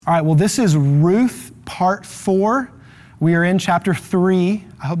All right, well, this is Ruth part 4. We are in chapter 3.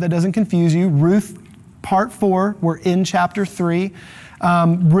 I hope that doesn't confuse you. Ruth part 4, we're in chapter 3.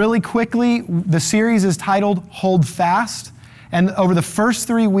 Really quickly, the series is titled Hold Fast. And over the first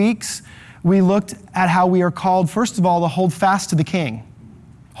 3 weeks, we looked at how we are called, first of all, to hold fast to the King,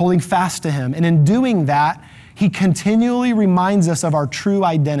 holding fast to him. And in doing that, he continually reminds us of our true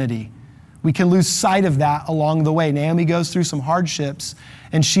identity. We can lose sight of that along the way. Naomi goes through some hardships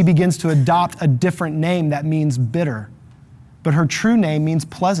and she begins to adopt a different name that means bitter. But her true name means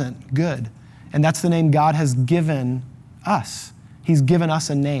pleasant, good. And that's the name God has given us. He's given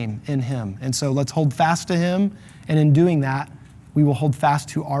us a name in him. And so let's hold fast to him. And in doing that, we will hold fast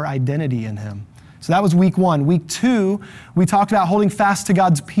to our identity in him. So that was week 1. Week 2, we talked about holding fast to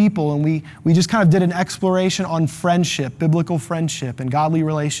God's people, and we just kind of did an exploration on friendship, biblical friendship and godly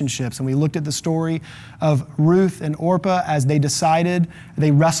relationships. And we looked at the story of Ruth and Orpah as they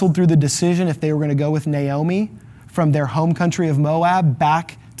wrestled through the decision if they were going to go with Naomi from their home country of Moab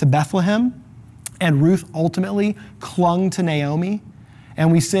back to Bethlehem. And Ruth ultimately clung to Naomi.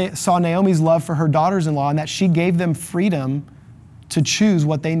 And we saw Naomi's love for her daughters-in-law and that she gave them freedom to choose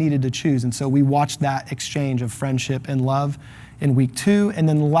what they needed to choose. And so we watched that exchange of friendship and love in week 2. And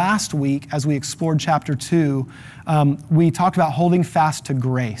then last week, as we explored chapter 2, we talked about holding fast to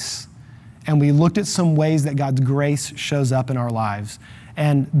grace. And we looked at some ways that God's grace shows up in our lives.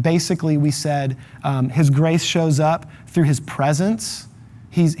 And basically we said his grace shows up through his presence.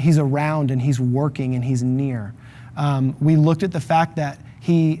 He's around and he's working and he's near. We looked at the fact that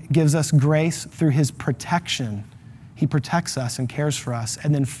he gives us grace through his protection. He protects us and cares for us.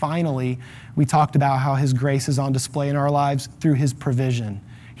 And then finally, we talked about how his grace is on display in our lives through his provision.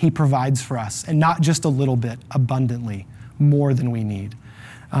 He provides for us, and not just a little bit, abundantly, more than we need.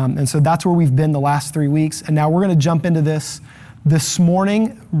 And so that's where we've been the last 3 weeks. And now we're going to jump into this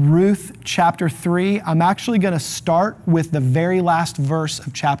morning, Ruth chapter 3. I'm actually going to start with the very last verse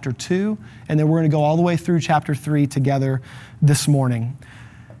of chapter 2, and then we're going to go all the way through chapter 3 together this morning.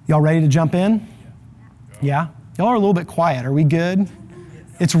 Y'all ready to jump in? Yeah? Y'all are a little bit quiet. Are we good?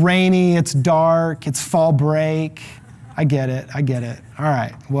 It's rainy, it's dark, it's fall break. I get it. All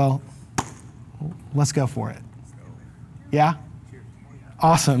right, well, let's go for it. Yeah?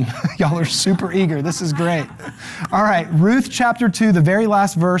 Awesome. Y'all are super eager. This is great. All right, Ruth chapter 2, the very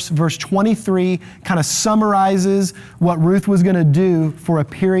last verse, verse 23, kind of summarizes what Ruth was going to do for a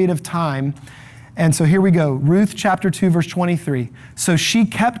period of time. And so here we go. Ruth chapter 2, verse 23. So she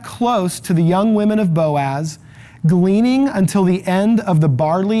kept close to the young women of Boaz, gleaning until the end of the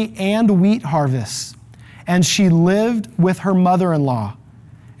barley and wheat harvests. And she lived with her mother-in-law.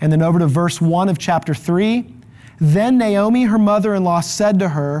 And then over to verse 1 of chapter 3. Then Naomi, her mother-in-law, said to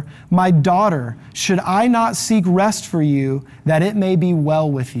her, "My daughter, should I not seek rest for you, that it may be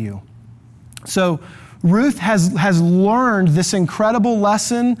well with you?" So Ruth has learned this incredible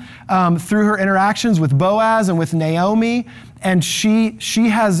lesson through her interactions with Boaz and with Naomi. And she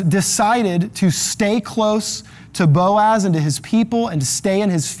has decided to stay close to Boaz and to his people and to stay in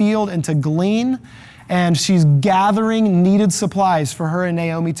his field and to glean. And she's gathering needed supplies for her and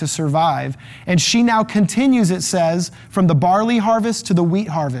Naomi to survive. And she now continues, it says, from the barley harvest to the wheat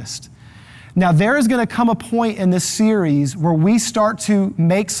harvest. Now, there is going to come a point in this series where we start to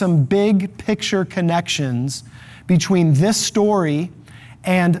make some big picture connections between this story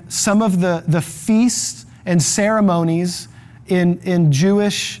and some of the feasts and ceremonies in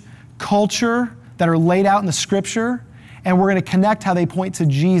Jewish culture that are laid out in the scripture, and we're going to connect how they point to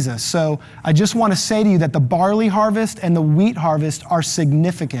Jesus. So I just want to say to you that the barley harvest and the wheat harvest are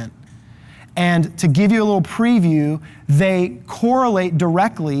significant. And to give you a little preview, they correlate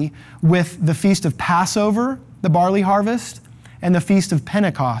directly with the Feast of Passover, the barley harvest, and the Feast of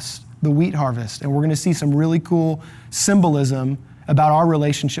Pentecost, the wheat harvest. And we're going to see some really cool symbolism about our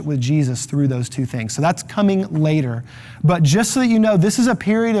relationship with Jesus through those two things. So that's coming later. But just so that you know, this is a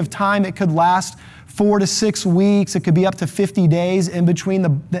period of time. It could last 4 to 6 weeks. It could be up to 50 days in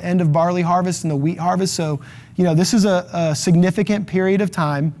between the end of barley harvest and the wheat harvest. So, this is a significant period of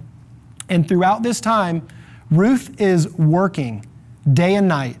time. And throughout this time, Ruth is working day and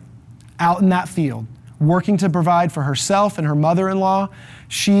night out in that field, working to provide for herself and her mother-in-law.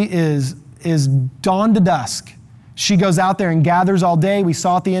 She is dawn to dusk. She goes out there and gathers all day. We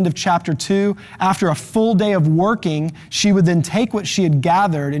saw at the end of chapter 2, after a full day of working, she would then take what she had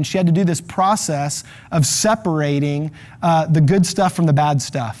gathered, and she had to do this process of separating the good stuff from the bad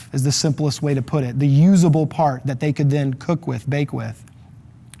stuff, is the simplest way to put it, the usable part that they could then cook with, bake with.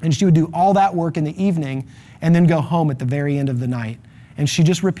 And she would do all that work in the evening and then go home at the very end of the night. And she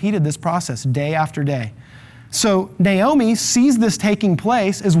just repeated this process day after day. So Naomi sees this taking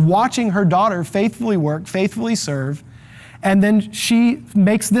place, is watching her daughter faithfully work, faithfully serve, and then she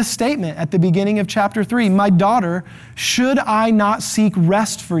makes this statement at the beginning of chapter 3, "My daughter, should I not seek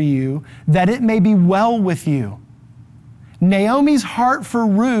rest for you, that it may be well with you?" Naomi's heart for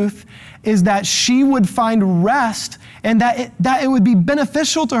Ruth is that she would find rest and that it would be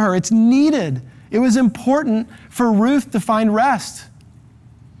beneficial to her. It's needed. It was important for Ruth to find rest.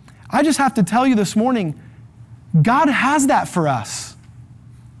 I just have to tell you this morning, God has that for us.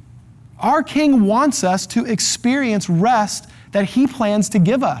 Our King wants us to experience rest that He plans to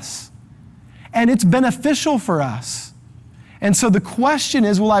give us. And it's beneficial for us. And so the question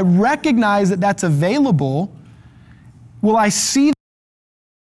is, will I recognize that that's available? Will I see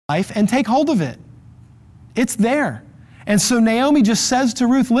life and take hold of it? It's there. And so Naomi just says to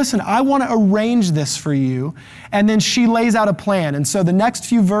Ruth, listen, I want to arrange this for you. And then she lays out a plan. And so the next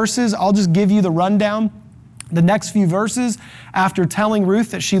few verses, I'll just give you the rundown. The next few verses, after telling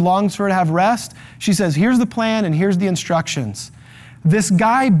Ruth that she longs for her to have rest, she says, here's the plan and here's the instructions. This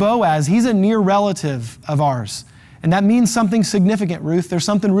guy, Boaz, he's a near relative of ours. And that means something significant, Ruth. There's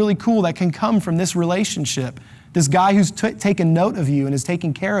something really cool that can come from this relationship. This guy who's taken note of you and is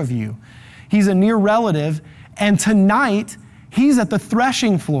taking care of you. He's a near relative. And tonight, he's at the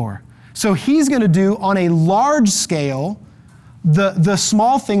threshing floor. So he's going to do on a large scale the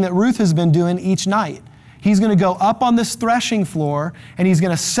small thing that Ruth has been doing each night. He's going to go up on this threshing floor and he's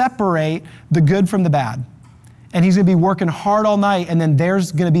going to separate the good from the bad. And he's going to be working hard all night, and then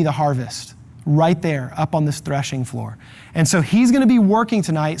there's going to be the harvest right there up on this threshing floor. And so he's going to be working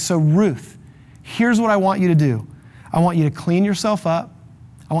tonight. So Ruth, here's what I want you to do. I want you to clean yourself up.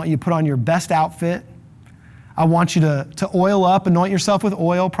 I want you to put on your best outfit. I want you to oil up, anoint yourself with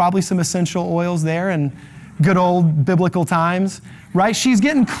oil, probably some essential oils there and good old biblical times, right? She's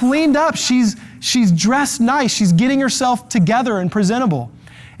getting cleaned up. She's dressed nice. She's getting herself together and presentable.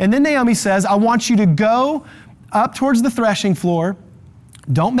 And then Naomi says, I want you to go up towards the threshing floor.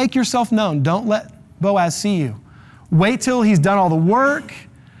 Don't make yourself known. Don't let Boaz see you. Wait till he's done all the work.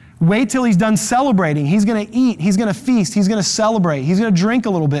 Wait till he's done celebrating. He's going to eat. He's going to feast. He's going to celebrate. He's going to drink a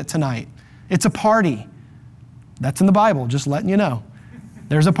little bit tonight. It's a party. That's in the Bible, just letting you know.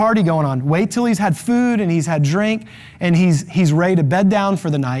 There's a party going on. Wait till he's had food and he's had drink and he's ready to bed down for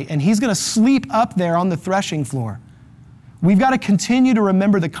the night, and he's going to sleep up there on the threshing floor. We've got to continue to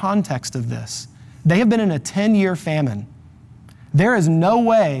remember the context of this. They have been in a 10-year famine. There is no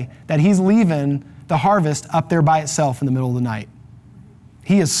way that he's leaving the harvest up there by itself in the middle of the night.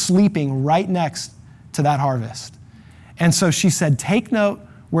 He is sleeping right next to that harvest. And so she said, take note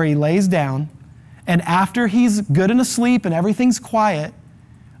where he lays down, and after he's good and asleep and everything's quiet,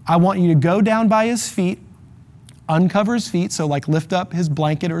 I want you to go down by his feet, uncover his feet, so like lift up his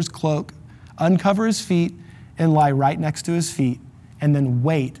blanket or his cloak, uncover his feet, and lie right next to his feet, and then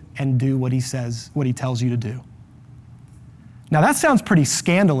wait and do what he says, what he tells you to do. Now that sounds pretty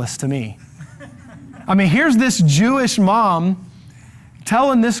scandalous to me. I mean, here's this Jewish mom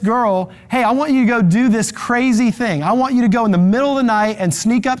telling this girl, hey, I want you to go do this crazy thing. I want you to go in the middle of the night and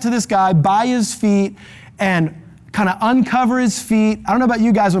sneak up to this guy by his feet and kind of uncover his feet. I don't know about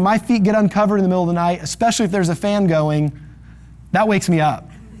you guys, when my feet get uncovered in the middle of the night, especially if there's a fan going, that wakes me up.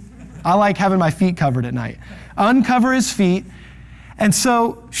 I like having my feet covered at night. Uncover his feet. And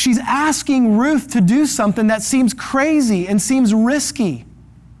so she's asking Ruth to do something that seems crazy and seems risky.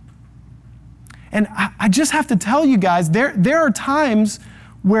 And I just have to tell you guys, there are times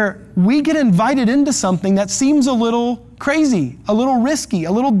where we get invited into something that seems a little crazy, a little risky,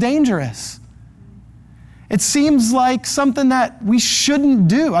 a little dangerous. It seems like something that we shouldn't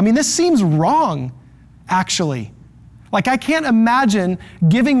do. I mean, this seems wrong, actually. Like, I can't imagine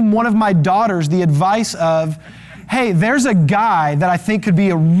giving one of my daughters the advice of, hey, there's a guy that I think could be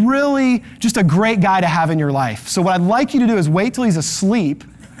just a great guy to have in your life. So what I'd like you to do is wait till he's asleep,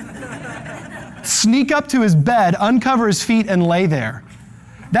 sneak up to his bed, uncover his feet, and lay there.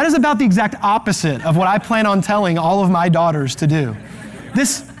 That is about the exact opposite of what I plan on telling all of my daughters to do.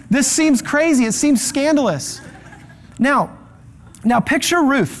 This seems crazy. It seems scandalous. Now picture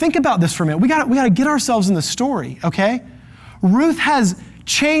Ruth. Think about this for a minute. We got to get ourselves in the story, okay? Ruth has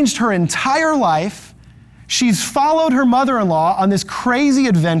changed her entire life. She's followed her mother-in-law on this crazy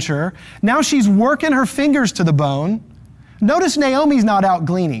adventure. Now she's working her fingers to the bone. Notice Naomi's not out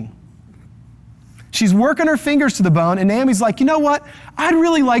gleaning. She's working her fingers to the bone, and Naomi's like, you know what? I'd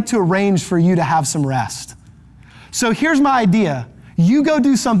really like to arrange for you to have some rest. So here's my idea. You go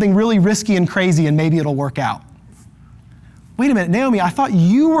do something really risky and crazy, and maybe it'll work out. Wait a minute, Naomi, I thought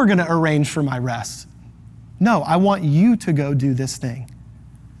you were going to arrange for my rest. No, I want you to go do this thing.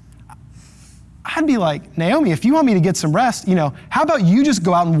 I I'd be like, Naomi, if you want me to get some rest, how about you just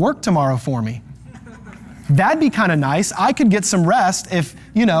go out and work tomorrow for me? That'd be kind of nice. I could get some rest if,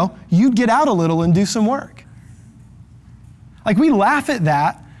 you'd get out a little and do some work. Like, we laugh at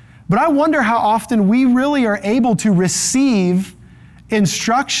that, but I wonder how often we really are able to receive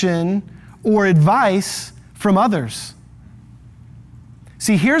instruction or advice from others.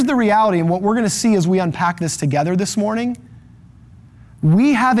 See, here's the reality, and what we're going to see as we unpack this together this morning.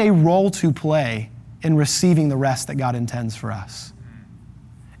 We have a role to play in receiving the rest that God intends for us.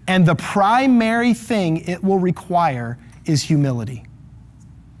 And the primary thing it will require is humility.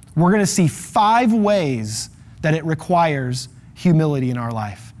 We're going to see 5 ways that it requires humility in our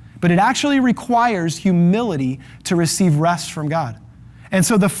life. But it actually requires humility to receive rest from God. And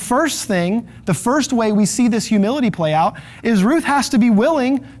so the first way we see this humility play out is Ruth has to be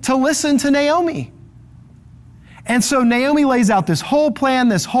willing to listen to Naomi. And so Naomi lays out this whole plan,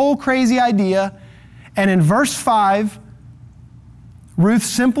 this whole crazy idea. And in verse 5, Ruth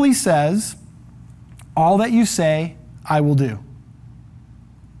simply says, all that you say, I will do.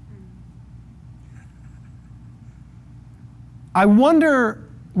 I wonder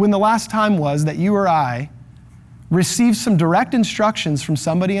when the last time was that you or I received some direct instructions from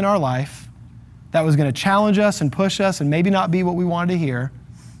somebody in our life that was going to challenge us and push us and maybe not be what we wanted to hear.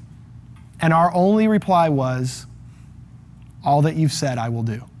 And our only reply was, all that you've said, I will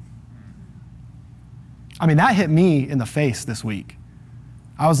do. I mean, that hit me in the face this week.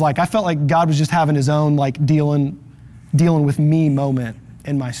 I felt like God was just having his own dealing with me moment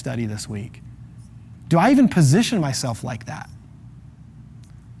in my study this week. Do I even position myself like that?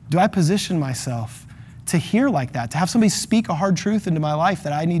 Do I position myself to hear like that, to have somebody speak a hard truth into my life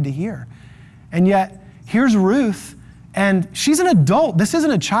that I need to hear? And yet, here's Ruth, and she's an adult. This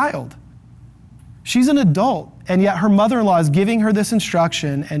isn't a child. She's an adult, and yet her mother-in-law is giving her this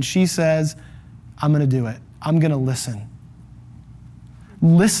instruction, and she says, I'm going to do it. I'm going to listen.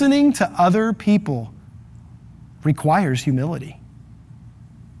 Listening to other people requires humility.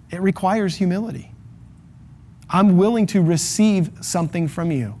 It requires humility. I'm willing to receive something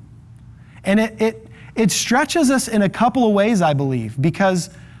from you. And it stretches us in a couple of ways, I believe,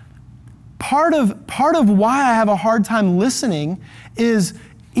 because part of why I have a hard time listening is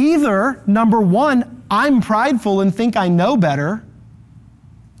either, number one, I'm prideful and think I know better,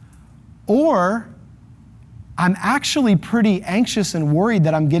 or I'm actually pretty anxious and worried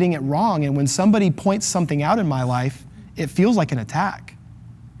that I'm getting it wrong. And when somebody points something out in my life, it feels like an attack.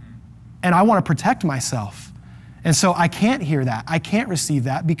 And I want to protect myself. And so I can't hear that. I can't receive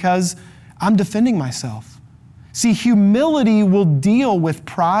that because I'm defending myself. See, humility will deal with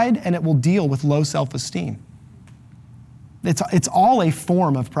pride and it will deal with low self-esteem. It's all a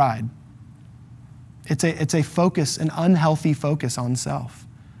form of pride. It's a focus, an unhealthy focus on self.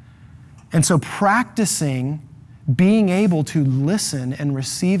 And so practicing being able to listen and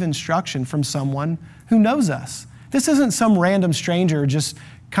receive instruction from someone who knows us. This isn't some random stranger just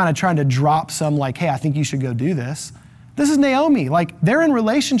kind of trying to drop some hey, I think you should go do this. This is Naomi. They're in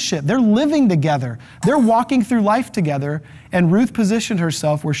relationship. They're living together. They're walking through life together. And Ruth positioned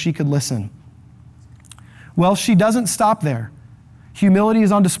herself where she could listen. Well, she doesn't stop there. Humility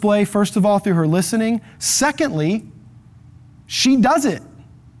is on display, first of all, through her listening. Secondly, she does it.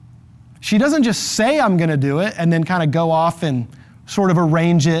 She doesn't just say, I'm going to do it, and then kind of go off and sort of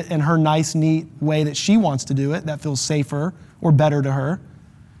arrange it in her nice, neat way that she wants to do it, that feels safer or better to her.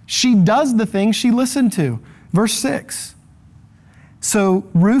 She does the thing she listened to. Verse 6. So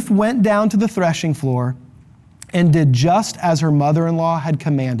Ruth went down to the threshing floor and did just as her mother-in-law had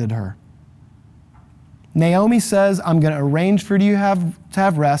commanded her. Naomi says, I'm going to arrange for you to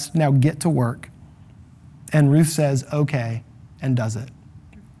have rest. Now get to work. And Ruth says, okay, and does it.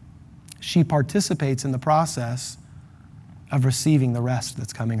 She participates in the process of receiving the rest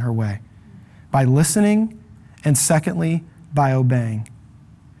that's coming her way by listening, and secondly, by obeying.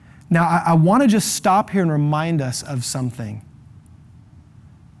 Now, I want to just stop here and remind us of something.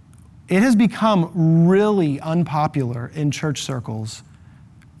 It has become really unpopular in church circles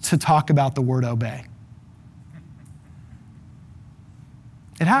to talk about the word obey.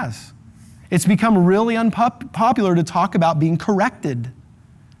 It has. It's become really unpopular to talk about being corrected,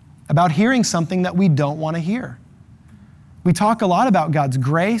 about hearing something that we don't want to hear. We talk a lot about God's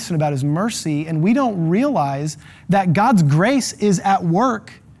grace and about His mercy, and we don't realize that God's grace is at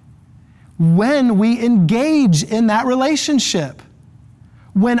work when we engage in that relationship.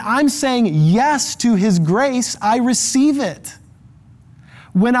 When I'm saying yes to His grace, I receive it.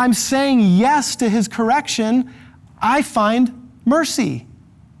 When I'm saying yes to His correction, I find mercy.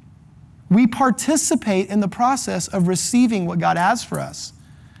 We participate in the process of receiving what God has for us.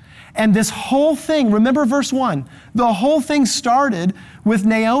 And this whole thing, remember verse 1, the whole thing started with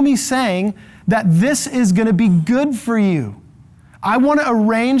Naomi saying that this is going to be good for you. I want to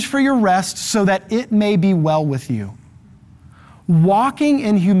arrange for your rest so that it may be well with you. Walking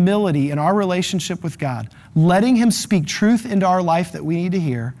in humility in our relationship with God, letting Him speak truth into our life that we need to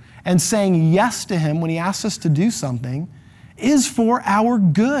hear, and saying yes to Him when He asks us to do something is for our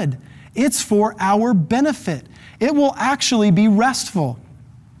good. It's for our benefit. It will actually be restful.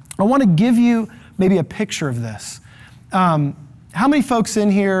 I want to give you maybe a picture of this. How many folks in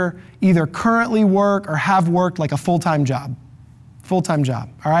here either currently work or have worked like a full-time job? Full-time job,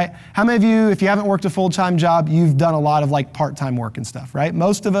 all right? How many of you, if you haven't worked a full-time job, you've done a lot of like part-time work and stuff, right?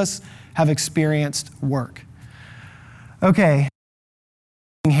 Most of us have experienced work. Okay,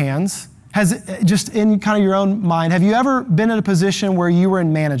 hands. Just in kind of your own mind, have you ever been in a position where you were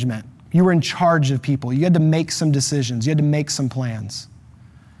in management? You were in charge of people. You had to make some decisions. You had to make some plans.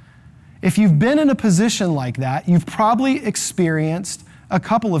 If you've been in a position like that, you've probably experienced a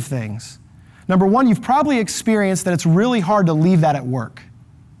couple of things. Number one, you've probably experienced that it's really hard to leave that at work.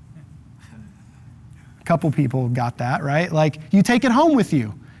 A couple people got that, right? Like you take it home with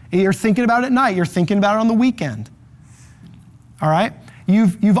you. You're thinking about it at night. You're thinking about it on the weekend. All right?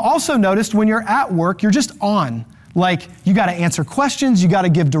 You've also noticed when you're at work, you're just on. Like you got to answer questions. You got to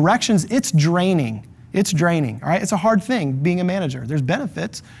give directions. It's draining. It's draining, all right? It's a hard thing being a manager. There's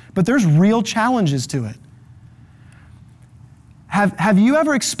benefits, but there's real challenges to it. Have you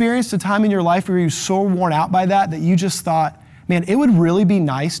ever experienced a time in your life where you were so worn out by that you just thought, man, it would really be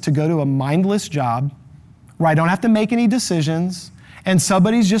nice to go to a mindless job where I don't have to make any decisions and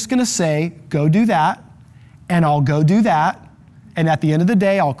somebody's just going to say, go do that, and I'll go do that, and at the end of the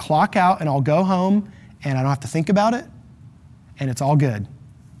day, I'll clock out and I'll go home and I don't have to think about it, and it's all good.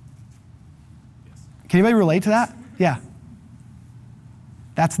 Can anybody relate to that? Yeah.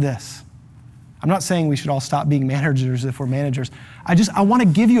 That's this. I'm not saying we should all stop being managers if we're managers. I want to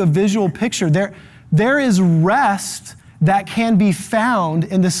give you a visual picture. There is rest that can be found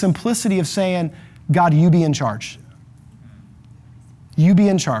in the simplicity of saying, God, you be in charge. You be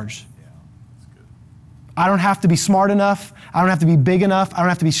in charge. I don't have to be smart enough. I don't have to be big enough. I don't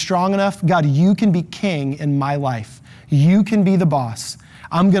have to be strong enough. God, you can be king in my life. You can be the boss.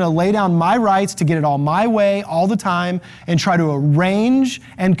 I'm going to lay down my rights to get it all my way all the time and try to arrange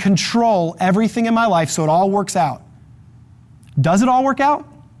and control everything in my life so it all works out. Does it all work out?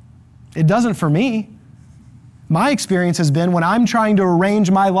 It doesn't for me. My experience has been when I'm trying to arrange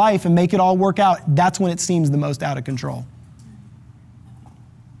my life and make it all work out, that's when it seems the most out of control.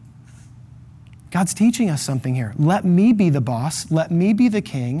 God's teaching us something here. Let me be the boss. Let me be the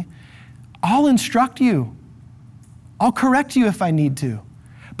king. I'll instruct you. I'll correct you if I need to.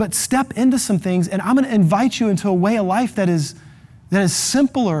 But step into some things, and I'm going to invite you into a way of life that is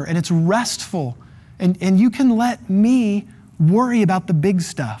simpler and it's restful. And you can let me worry about the big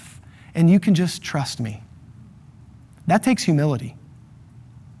stuff, and you can just trust me. That takes humility.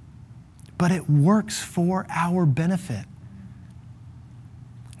 But it works for our benefit.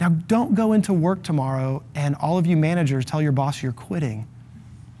 Now, don't go into work tomorrow and all of you managers tell your boss you're quitting.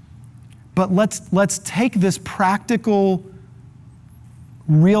 But let's take this practical,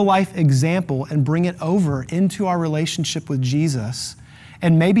 real life example and bring it over into our relationship with Jesus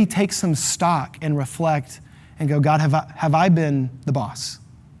and maybe take some stock and reflect and go, God, have I been the boss?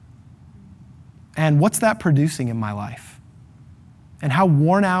 And what's that producing in my life? And how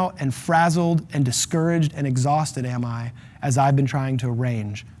worn out and frazzled and discouraged and exhausted am I as I've been trying to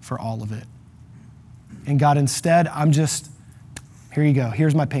arrange for all of it? And God, instead, here you go.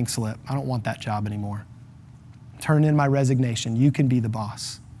 Here's my pink slip. I don't want that job anymore. Turn in my resignation. You can be the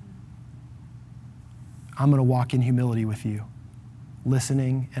boss. I'm going to walk in humility with you,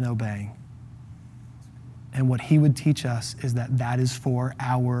 listening and obeying. And what he would teach us is that is for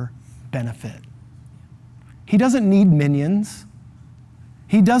our benefit. He doesn't need minions.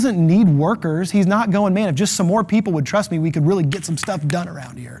 He doesn't need workers. He's not going, man, if just some more people would trust me, we could really get some stuff done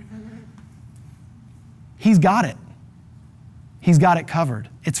around here. He's got it. He's got it covered.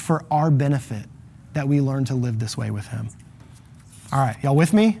 It's for our benefit that we learn to live this way with him. All right, y'all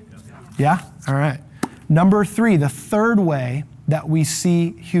with me? Yeah? All right. Number 3, the third way that we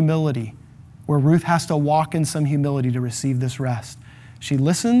see humility, where Ruth has to walk in some humility to receive this rest. She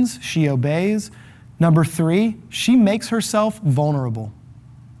listens, she obeys. Number 3, she makes herself vulnerable.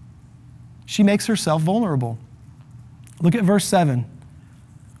 She makes herself vulnerable. Look at verse 7.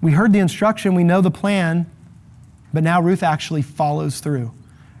 We heard the instruction, we know the plan, but now Ruth actually follows through.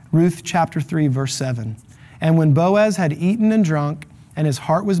 Ruth chapter 3, verse 7. And when Boaz had eaten and drunk, and his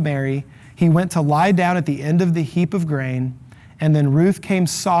heart was merry, he went to lie down at the end of the heap of grain, And then Ruth came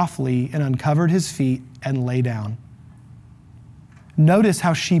softly and uncovered his feet and lay down. Notice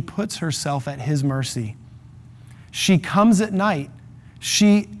how she puts herself at his mercy. She comes at night.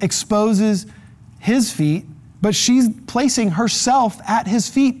 She exposes his feet, but she's placing herself at his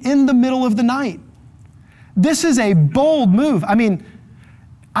feet in the middle of the night. This is a bold move. I mean,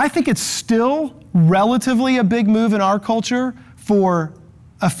 I think it's still relatively a big move in our culture for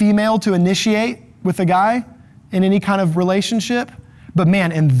a female to initiate with a guy in any kind of relationship. But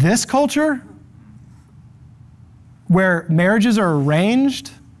man, in this culture, where marriages are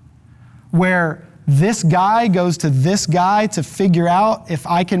arranged, where this guy goes to this guy to figure out if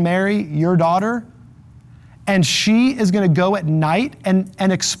I can marry your daughter, and she is going to go at night and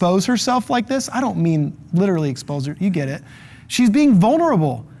expose herself like this. I don't mean literally expose her. You get it. She's being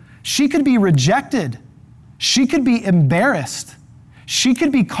vulnerable. She could be rejected. She could be embarrassed. She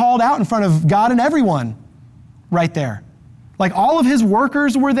could be called out in front of God and everyone right there. Like all of his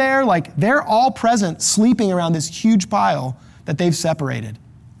workers were there. Like they're all present, sleeping around this huge pile that they've separated.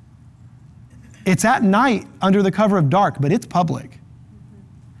 It's at night under the cover of dark, but it's public.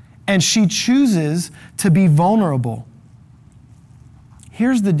 And she chooses to be vulnerable.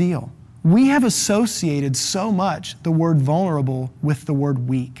 Here's the deal. We have associated so much the word vulnerable with the word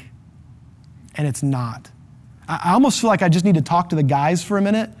weak, and it's not. I almost feel like I just need to talk to the guys for a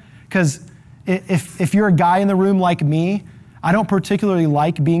minute, because if you're a guy in the room like me, I don't particularly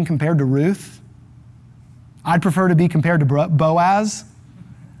like being compared to Ruth. I'd prefer to be compared to Boaz.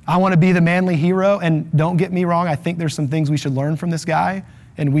 I want to be the manly hero, and don't get me wrong, I think there's some things we should learn from this guy,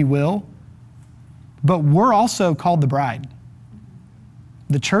 and we will. But we're also called the bride.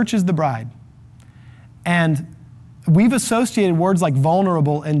 The church is the bride. And we've associated words like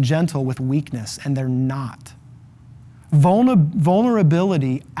vulnerable and gentle with weakness, and they're not.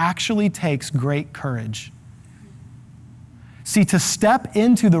 Vulnerability actually takes great courage. See, to step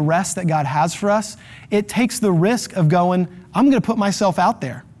into the rest that God has for us, it takes the risk of going, I'm going to put myself out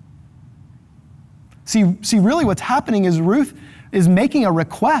there. See, really what's happening is Ruth is making a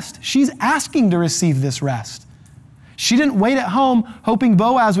request. She's asking to receive this rest. She didn't wait at home hoping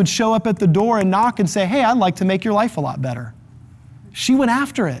Boaz would show up at the door and knock and say, hey, I'd like to make your life a lot better. She went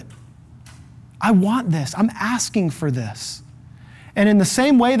after it. I want this. I'm asking for this. And in the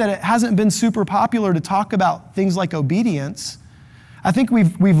same way that it hasn't been super popular to talk about things like obedience, I think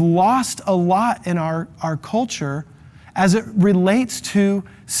we've lost a lot in our culture as it relates to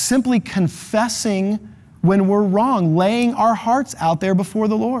simply confessing when we're wrong, laying our hearts out there before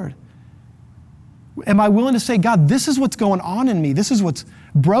the Lord. Am I willing to say, God, this is what's going on in me. This is what's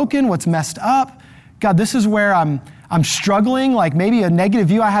broken, what's messed up. God, this is where I'm struggling, like maybe a negative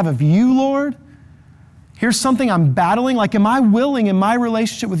view I have of you, Lord. Here's something I'm battling. Like, am I willing in my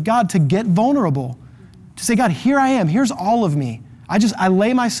relationship with God to get vulnerable? To say, God, here I am. Here's all of me. I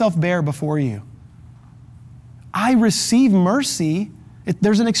lay myself bare before you. I receive mercy.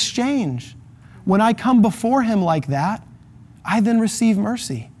 There's an exchange. When I come before him like that, I then receive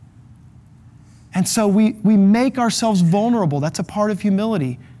mercy. And so we make ourselves vulnerable. That's a part of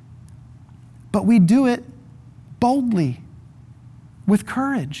humility. But we do it boldly, with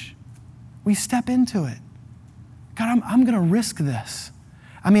courage. We step into it. God, I'm going to risk this.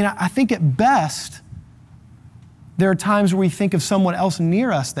 I mean, I think at best, there are times where we think of someone else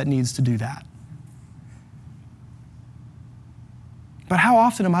near us that needs to do that. But how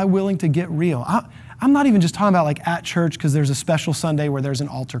often am I willing to get real? I'm not even just talking about like at church because there's a special Sunday where there's an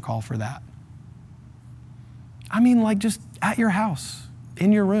altar call for that. I mean like just at your house,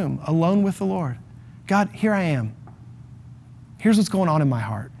 in your room, alone with the Lord. God, here I am. Here's what's going on in my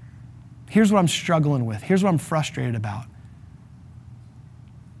heart. Here's what I'm struggling with. Here's what I'm frustrated about.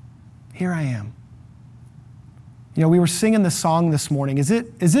 Here I am. You know, we were singing the song this morning. Does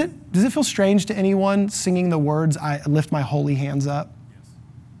it feel strange to anyone singing the words, I lift my holy hands up? Yes.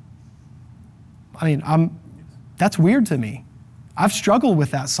 I mean, that's weird to me. I've struggled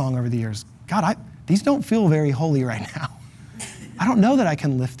with that song over the years. God, these don't feel very holy right now. I don't know that I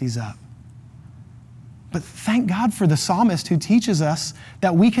can lift these up. But thank God for the psalmist who teaches us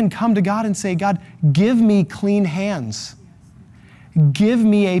that we can come to God and say, God, give me clean hands. Give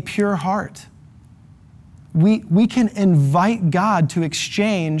me a pure heart. We can invite God to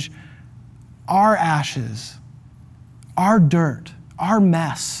exchange our ashes, our dirt, our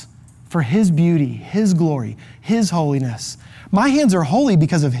mess for his beauty, his glory, his holiness. My hands are holy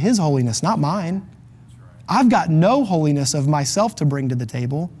because of his holiness, not mine. I've got no holiness of myself to bring to the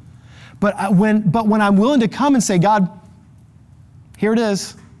table. But when I'm willing to come and say, God, here it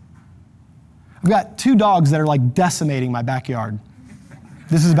is. I've got 2 dogs that are like decimating my backyard.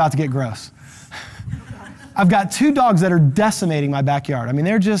 This is about to get gross. I've got 2 dogs that are decimating my backyard. I mean,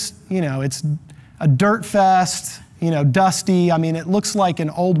 they're just, it's a dirt fest, dusty. I mean, it looks like an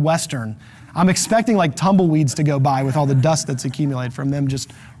old Western. I'm expecting like tumbleweeds to go by with all the dust that's accumulated from them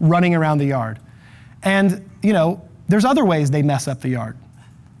just running around the yard. And, there's other ways they mess up the yard.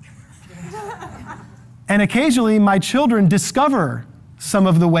 And occasionally my children discover some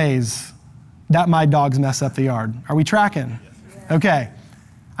of the ways that my dogs mess up the yard. Are we tracking? Okay.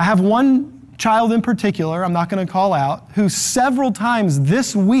 I have one child in particular, I'm not going to call out, who several times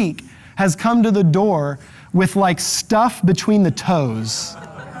this week has come to the door with like stuff between the toes.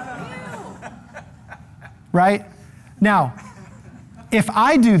 Right? Now, if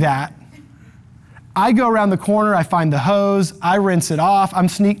I do that, I go around the corner, I find the hose, I rinse it off,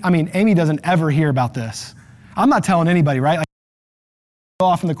 Amy doesn't ever hear about this. I'm not telling anybody, right? Like, I go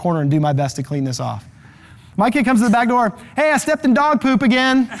off in the corner and do my best to clean this off. My kid comes to the back door, hey, I stepped in dog poop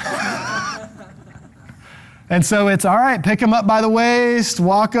again. And so it's, all right, pick him up by the waist,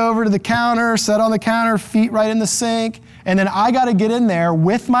 walk over to the counter, set on the counter, feet right in the sink, and then I got to get in there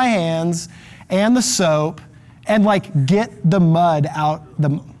with my hands and the soap and like get the mud out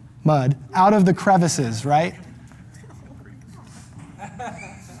of the crevices, right?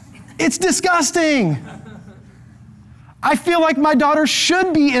 It's disgusting. I feel like my daughter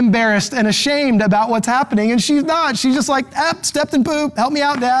should be embarrassed and ashamed about what's happening, and she's not. She's just like, stepped in poop, help me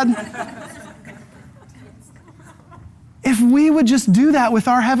out, Dad. If we would just do that with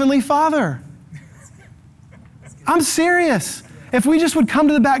our Heavenly Father. I'm serious. If we just would come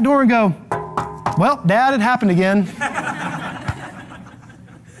to the back door and go, well, Dad, it happened again.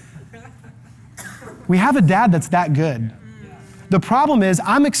 We have a dad that's that good. The problem is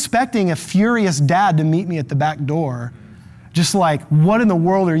I'm expecting a furious dad to meet me at the back door, just like, what in the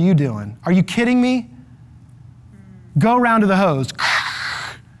world are you doing? Are you kidding me? Go around to the hose.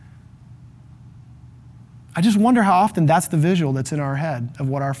 I just wonder how often that's the visual that's in our head of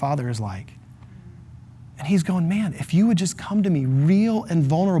what our Father is like. And he's going, man, if you would just come to me real and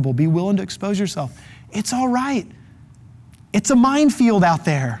vulnerable, be willing to expose yourself, it's all right. It's a minefield out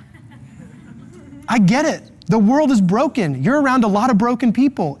there. I get it. The world is broken. You're around a lot of broken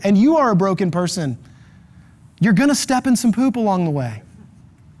people, and you are a broken person. You're going to step in some poop along the way.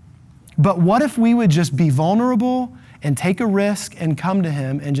 But what if we would just be vulnerable and take a risk and come to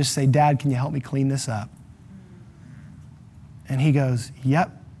him and just say, Dad, can you help me clean this up? And he goes,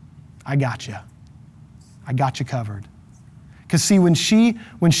 yep, I got you. I got you covered. Because see, when she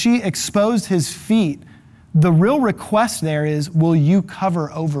exposed his feet, the real request there is, will you cover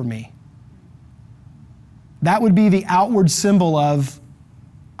over me? That would be the outward symbol of,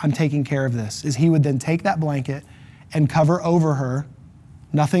 I'm taking care of this, is he would then take that blanket and cover over her.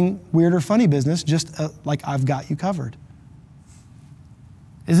 Nothing weird or funny business, just like I've got you covered.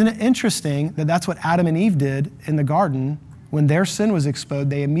 Isn't it interesting that that's what Adam and Eve did in the garden? When their sin was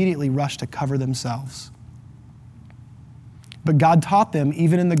exposed, they immediately rushed to cover themselves. But God taught them,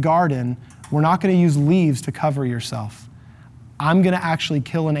 even in the garden, we're not going to use leaves to cover yourself. I'm going to actually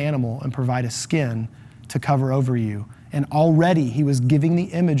kill an animal and provide a skin to cover over you. And already he was giving the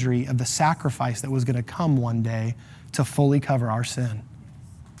imagery of the sacrifice that was going to come one day to fully cover our sin.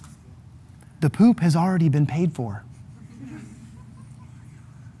 The poop has already been paid for.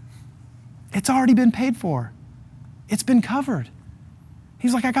 It's already been paid for. It's been covered.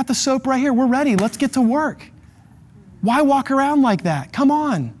 He's like, I got the soap right here. We're ready. Let's get to work. Why walk around like that? Come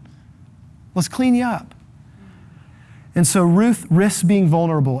on. Let's clean you up. And so Ruth risks being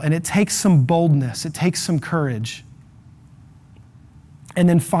vulnerable, and it takes some boldness. It takes some courage. And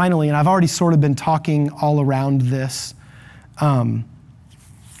then finally, and I've already sort of been talking all around this,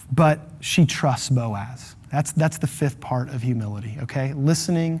 but she trusts Boaz. That's the fifth part of humility, okay?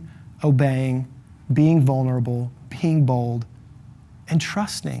 Listening, obeying, being vulnerable, being bold, and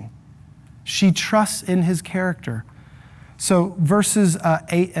trusting. She trusts in his character. So verses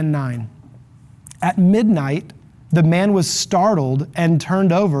 8 and 9. At midnight, the man was startled and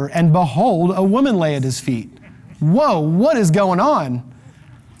turned over, and behold, a woman lay at his feet. Whoa, what is going on?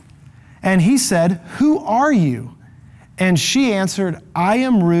 And he said, who are you? And she answered, I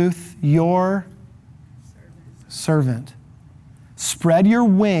am Ruth, your servant. Spread your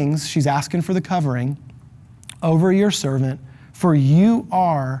wings, she's asking for the covering, over your servant, for you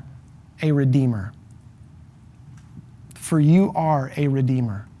are a redeemer. For you are a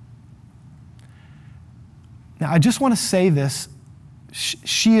redeemer. Now, I just want to say this.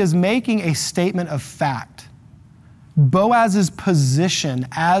 She is making a statement of fact. Boaz's position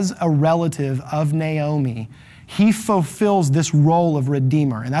as a relative of Naomi, he fulfills this role of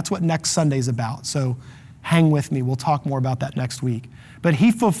redeemer, and that's what next Sunday is about. So Hang with me. We'll talk more about that next week. But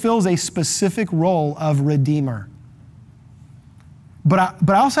he fulfills a specific role of redeemer. But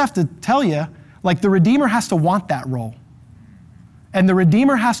I also have to tell you, like, the redeemer has to want that role. And the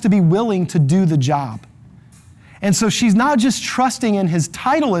redeemer has to be willing to do the job. And so she's not just trusting in his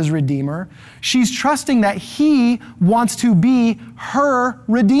title as redeemer, she's trusting that he wants to be her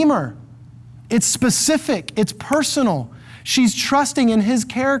redeemer. It's specific, it's personal. She's trusting in his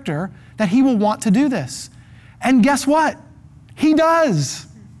character that he will want to do this. And guess what? He does.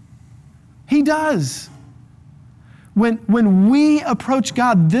 He does. When we approach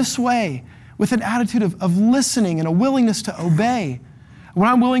God this way, with an attitude of listening and a willingness to obey, when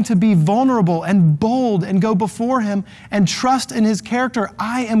I'm willing to be vulnerable and bold and go before him and trust in his character,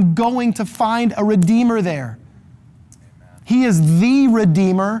 I am going to find a redeemer there. Amen. He is the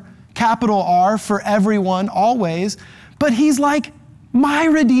redeemer, capital R, for everyone, always, but he's like my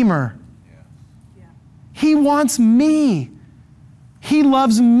redeemer. Yeah. He wants me. He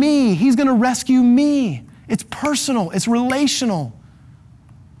loves me. He's going to rescue me. It's personal. It's relational.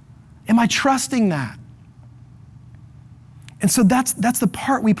 Am I trusting that? And so that's the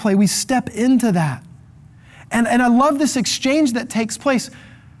part we play. We step into that. And I love this exchange that takes place.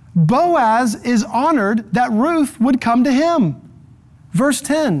 Boaz is honored that Ruth would come to him. Verse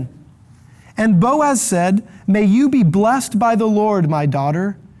 10, and Boaz said, "May you be blessed by the Lord, my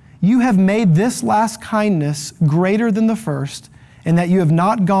daughter. You have made this last kindness greater than the first, in that you have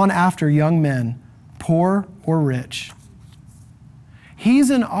not gone after young men, poor or rich." He's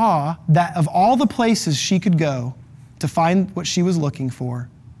in awe that of all the places she could go to find what she was looking for,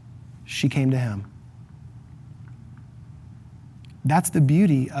 she came to him. That's the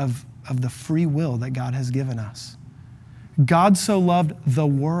beauty of the free will that God has given us. God so loved the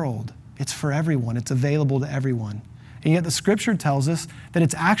world. It's for everyone. It's available to everyone. And yet the scripture tells us that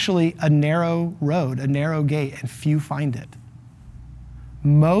it's actually a narrow road, a narrow gate, and few find it.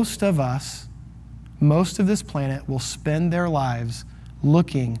 Most of us, most of this planet will spend their lives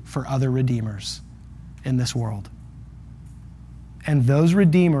looking for other redeemers in this world. And those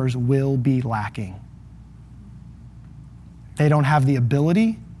redeemers will be lacking. They don't have the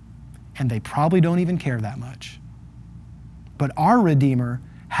ability, and they probably don't even care that much. But our Redeemer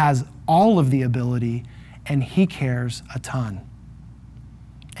has all of the ability, and he cares a ton.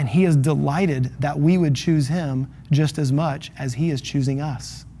 And he is delighted that we would choose him just as much as he is choosing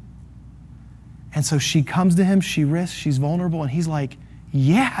us. And so she comes to him, she risks, she's vulnerable, and he's like,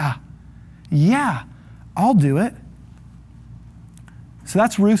 yeah, I'll do it. So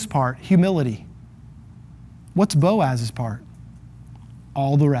that's Ruth's part, humility. What's Boaz's part?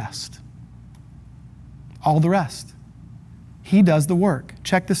 All the rest. All the rest. He does the work.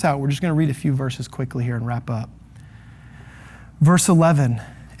 Check this out. We're just going to read a few verses quickly here and wrap up. Verse 11,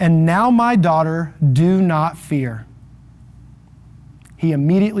 and now my daughter, do not fear. He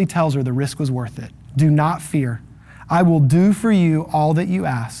immediately tells her the risk was worth it. Do not fear. I will do for you all that you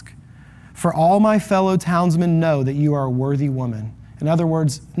ask. For all my fellow townsmen know that you are a worthy woman. In other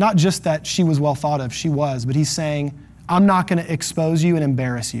words, not just that she was well thought of, she was, but he's saying, I'm not going to expose you and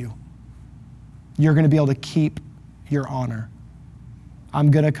embarrass you. You're going to be able to keep your honor. I'm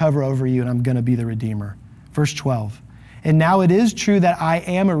going to cover over you and I'm going to be the redeemer. Verse 12, and now it is true that I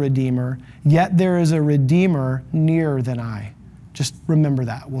am a redeemer, yet there is a redeemer nearer than I. Just remember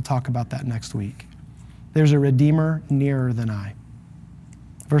that. We'll talk about that next week. There's a redeemer nearer than I.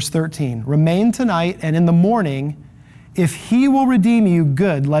 Verse 13, remain tonight, and in the morning, if he will redeem you,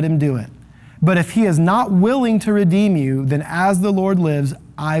 good, let him do it. But if he is not willing to redeem you, then as the Lord lives,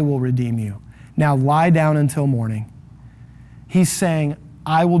 I will redeem you. Now lie down until morning. He's saying,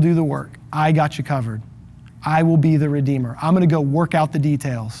 I will do the work. I got you covered. I will be the redeemer. I'm going to go work out the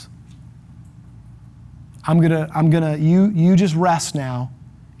details. You just rest now,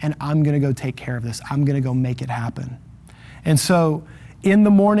 and I'm going to go take care of this. I'm going to go make it happen. And so in the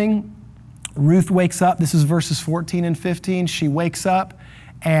morning, Ruth wakes up. This is verses 14 and 15. She wakes up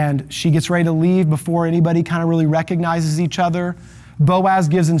and she gets ready to leave before anybody kind of really recognizes each other. Boaz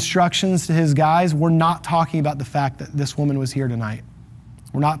gives instructions to his guys. We're not talking about the fact that this woman was here tonight.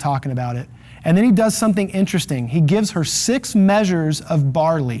 We're not talking about it. And then he does something interesting. He gives her 6 measures of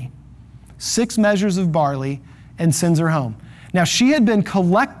barley. 6 measures of barley, and sends her home. Now, she had been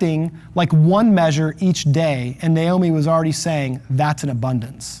collecting like 1 measure each day, and Naomi was already saying, that's an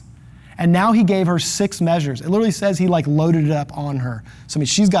abundance. And now he gave her 6 measures. It literally says he like loaded it up on her. So I mean,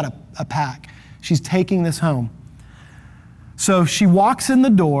 she's got a pack. She's taking this home. So she walks in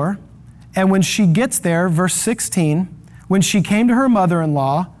the door, and when she gets there, verse 16, when she came to her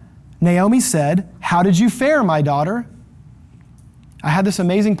mother-in-law, Naomi said, how did you fare, my daughter? I had this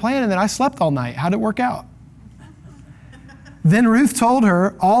amazing plan, and then I slept all night. How'd it work out? Then Ruth told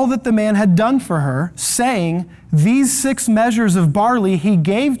her all that the man had done for her, saying, "These 6 measures of barley he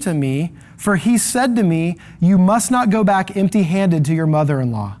gave to me, for he said to me, 'You must not go back empty-handed to your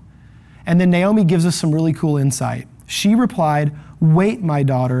mother-in-law.'" And then Naomi gives us some really cool insight. She replied, "Wait, my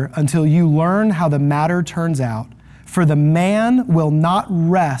daughter, until you learn how the matter turns out, for the man will not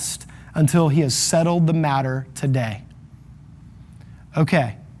rest until he has settled the matter today."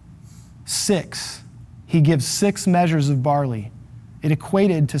 Okay, 6. He gives 6 measures of barley. It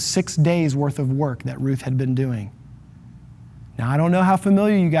equated to 6 days worth of work that Ruth had been doing. Now, I don't know how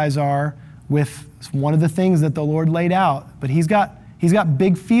familiar you guys are with one of the things that the Lord laid out, but he's got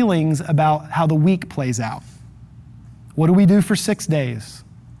big feelings about how the week plays out. What do we do for 6 days?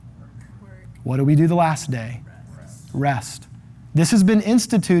 What do we do the last day? Rest. This has been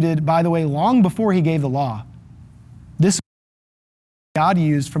instituted, by the way, long before he gave the law. This God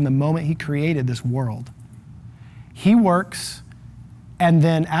used from the moment he created this world. He works, and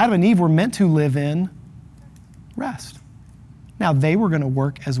then Adam and Eve were meant to live in rest. Now, they were going to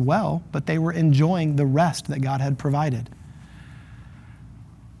work as well, but they were enjoying the rest that God had provided.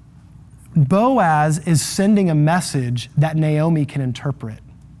 Boaz is sending a message that Naomi can interpret.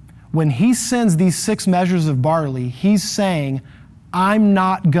 When he sends these 6 measures of barley, he's saying, I'm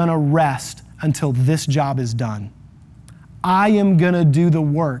not going to rest until this job is done. I am going to do the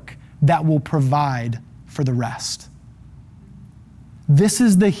work that will provide for the rest. This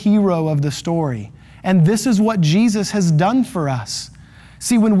is the hero of the story. And this is what Jesus has done for us.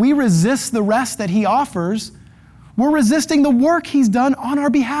 See, when we resist the rest that he offers, we're resisting the work he's done on our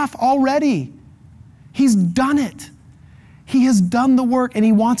behalf already. He's done it. He has done the work, and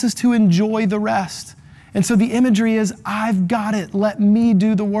he wants us to enjoy the rest. And so the imagery is, I've got it. Let me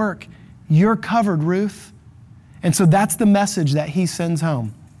do the work. You're covered, Ruth. And so that's the message that he sends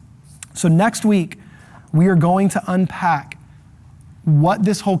home. So next week, we are going to unpack what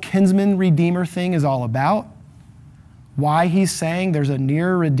this whole kinsman redeemer thing is all about, why he's saying there's a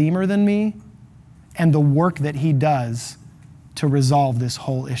nearer redeemer than me, and the work that he does to resolve this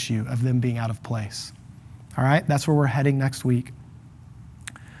whole issue of them being out of place. All right, that's where we're heading next week.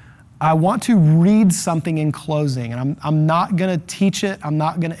 I want to read something in closing, and I'm not going to teach it. I'm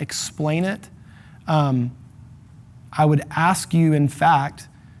not going to explain it. I would ask you, in fact,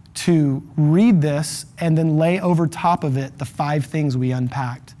 to read this and then lay over top of it the 5 things we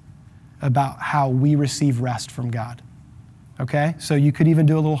unpacked about how we receive rest from God. Okay? So you could even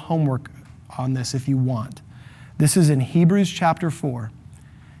do a little homework on this if you want. This is in Hebrews chapter 4.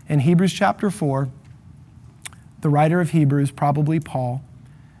 In Hebrews chapter 4, the writer of Hebrews, probably Paul,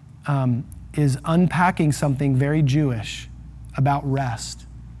 is unpacking something very Jewish about rest.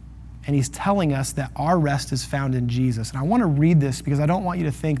 And he's telling us that our rest is found in Jesus. And I want to read this because I don't want you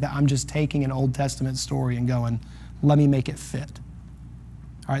to think that I'm just taking an Old Testament story and going, let me make it fit.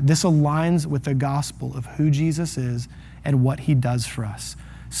 All right, this aligns with the gospel of who Jesus is and what he does for us.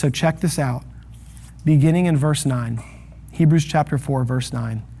 So check this out. Beginning in verse 9, Hebrews chapter 4, verse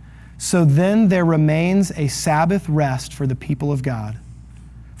 9. So then there remains a Sabbath rest for the people of God.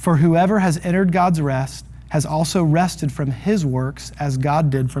 For whoever has entered God's rest has also rested from his works as God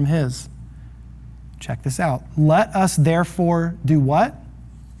did from his. Check this out. Let us therefore do what?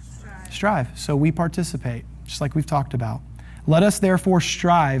 Strive. So we participate, just like we've talked about. Let us therefore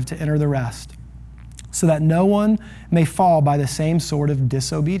strive to enter the rest, so that no one may fall by the same sort of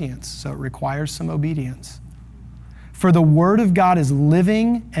disobedience. So it requires some obedience. For the word of God is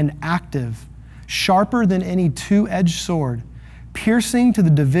living and active, sharper than any two-edged sword, piercing to the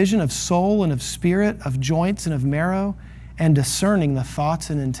division of soul and of spirit, of joints and of marrow, and discerning the thoughts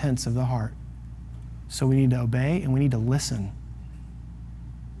and intents of the heart. So we need to obey and we need to listen.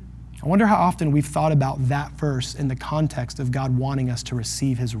 I wonder how often we've thought about that verse in the context of God wanting us to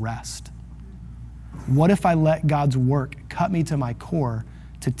receive his rest. What if I let God's work cut me to my core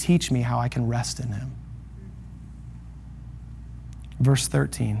to teach me how I can rest in him? Verse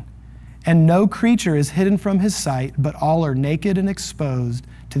 13. And no creature is hidden from his sight, but all are naked and exposed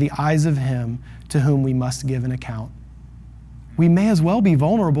to the eyes of him to whom we must give an account. We may as well be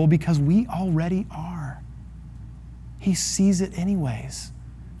vulnerable because we already are. He sees it anyways.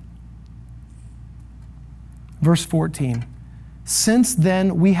 Verse 14. Since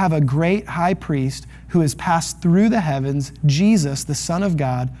then we have a great high priest who has passed through the heavens, Jesus, the Son of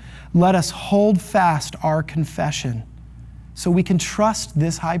God. Let us hold fast our confession, so we can trust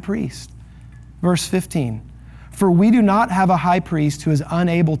this high priest. Verse 15, for we do not have a high priest who is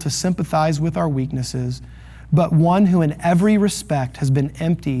unable to sympathize with our weaknesses, but one who in every respect has been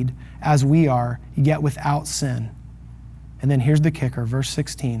emptied as we are, yet without sin. And then here's the kicker, verse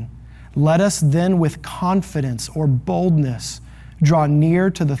 16. Let us then with confidence or boldness draw near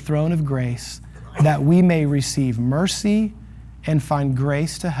to the throne of grace that we may receive mercy and find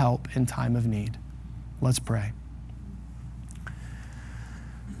grace to help in time of need. Let's pray.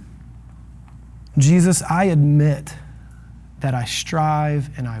 Jesus, I admit that I strive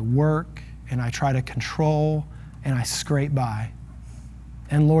and I work and I try to control and I scrape by.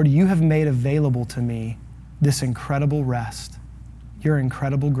 And Lord, you have made available to me this incredible rest, your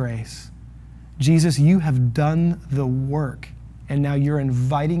incredible grace. Jesus, you have done the work, and now you're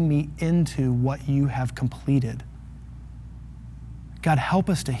inviting me into what you have completed. God, help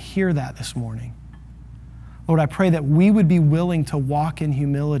us to hear that this morning. Lord, I pray that we would be willing to walk in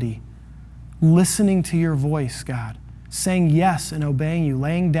humility, listening to your voice, God, saying yes and obeying you,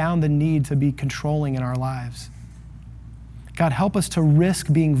 laying down the need to be controlling in our lives. God, help us to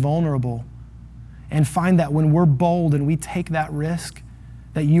risk being vulnerable and find that when we're bold and we take that risk,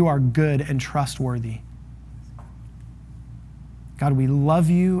 that you are good and trustworthy. God, we love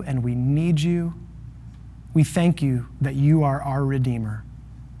you and we need you. We thank you that you are our Redeemer,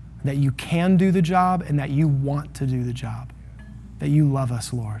 that you can do the job and that you want to do the job, that you love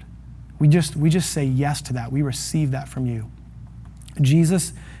us, Lord. We just say yes to that. We receive that from you.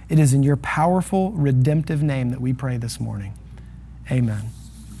 Jesus, it is in your powerful, redemptive name that we pray this morning. Amen.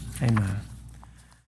 Amen.